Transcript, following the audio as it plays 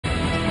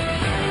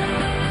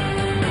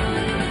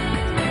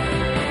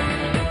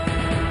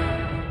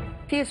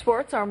Few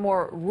sports are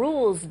more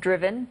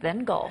rules-driven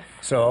than golf.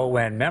 So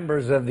when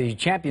members of the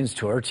Champions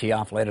Tour tee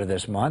off later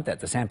this month at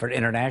the Sanford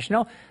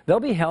International,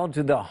 they'll be held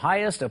to the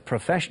highest of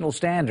professional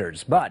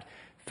standards. But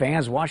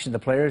fans watching the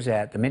players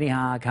at the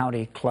Minnehaha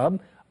County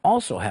Club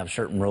also have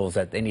certain rules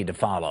that they need to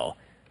follow.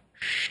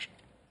 Shh.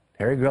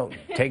 Perry Groten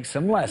takes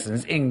some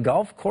lessons in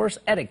golf course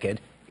etiquette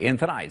in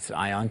tonight's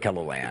Eye on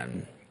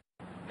KELOLAND.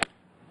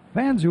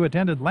 Fans who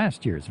attended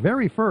last year's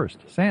very first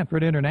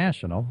Sanford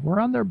International were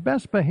on their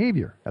best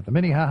behavior at the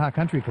Minnehaha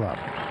Country Club.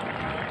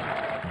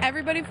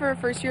 Everybody for a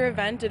first-year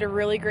event did a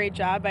really great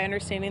job by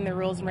understanding the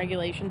rules and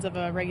regulations of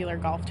a regular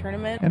golf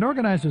tournament. And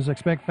organizers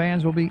expect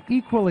fans will be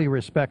equally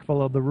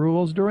respectful of the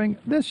rules during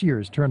this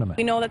year's tournament.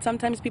 We know that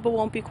sometimes people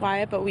won't be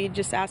quiet, but we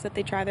just ask that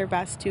they try their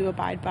best to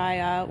abide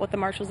by what the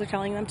marshals are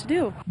telling them to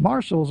do.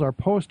 Marshals are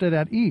posted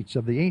at each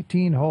of the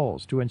 18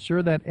 holes to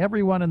ensure that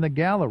everyone in the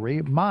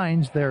gallery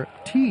minds their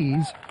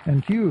T's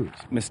and Q's.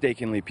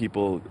 Mistakenly,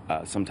 people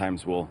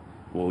sometimes will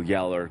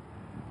yell or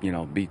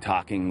be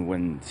talking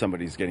when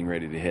somebody's getting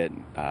ready to hit,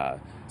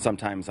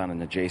 sometimes on an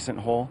adjacent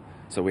hole.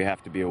 So we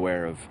have to be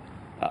aware of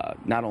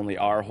not only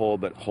our hole,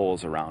 but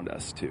holes around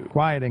us, too.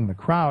 Quieting the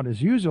crowd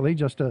is usually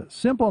just a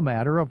simple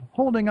matter of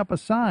holding up a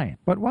sign.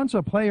 But once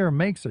a player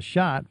makes a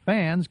shot,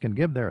 fans can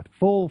give their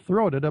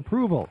full-throated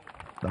approval.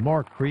 The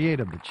more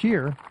creative the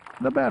cheer,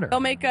 the better.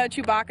 They'll make a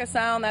Chewbacca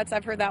sound.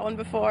 I've heard that one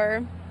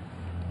before.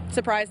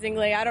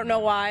 Surprisingly, I don't know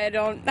why. I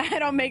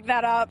don't make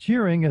that up.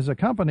 Cheering is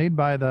accompanied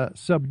by the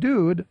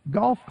subdued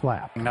golf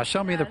clap. Now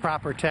show me the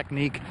proper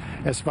technique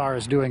as far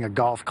as doing a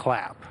golf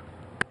clap.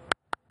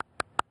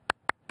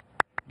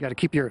 You got to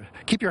keep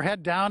your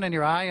head down and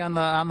your eye on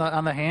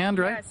the hand,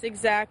 right? Yes,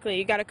 exactly.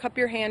 You got to cup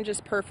your hand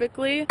just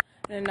perfectly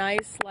and a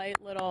nice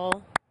light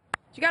little.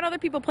 You got other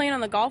people playing on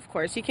the golf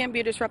course. You can't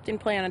be a disrupting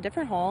play on a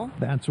different hole.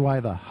 That's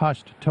why the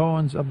hushed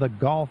tones of the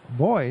golf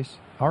voice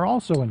are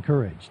also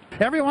encouraged.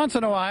 Every once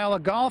in a while, a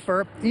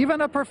golfer,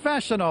 even a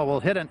professional, will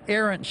hit an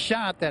errant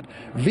shot that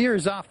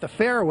veers off the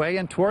fairway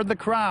and toward the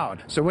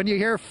crowd. So when you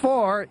hear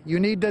 4, you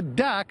need to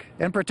duck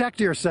and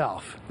protect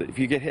yourself. If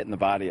you get hit in the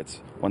body,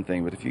 it's one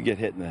thing, but if you get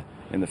hit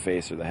in the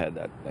face or the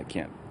head, I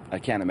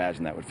can't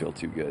imagine that would feel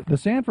too good. The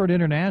Sanford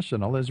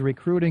International is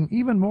recruiting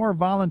even more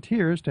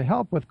volunteers to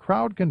help with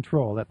crowd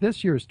control at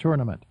this year's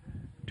tournament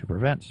to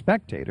prevent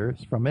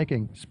spectators from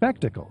making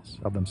spectacles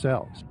of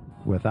themselves.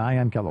 With Eye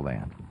on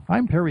KELOLAND,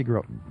 I'm Perry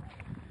Groten.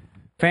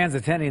 Fans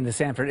attending the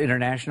Sanford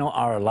International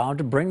are allowed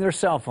to bring their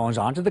cell phones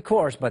onto the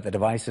course, but the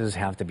devices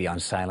have to be on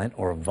silent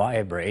or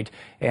vibrate.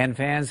 And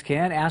fans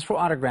can ask for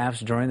autographs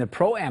during the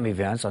Pro-Am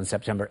events on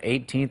September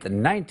 18th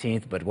and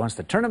 19th, but once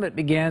the tournament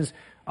begins,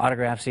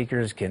 autograph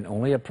seekers can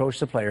only approach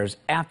the players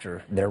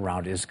after their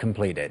round is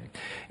completed.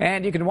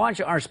 And you can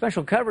watch our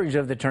special coverage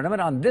of the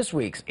tournament on this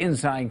week's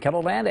Inside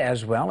KELOLAND,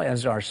 as well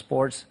as our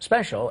sports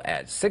special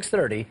at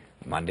 6:30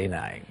 Monday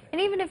night. And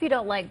even if you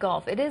don't like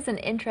golf, it is an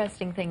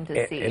interesting thing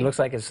to see. It looks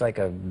like it's like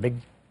a big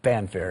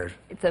fanfare.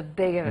 It's a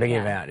big event. Big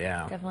event,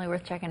 yeah. Definitely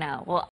worth checking out. Well.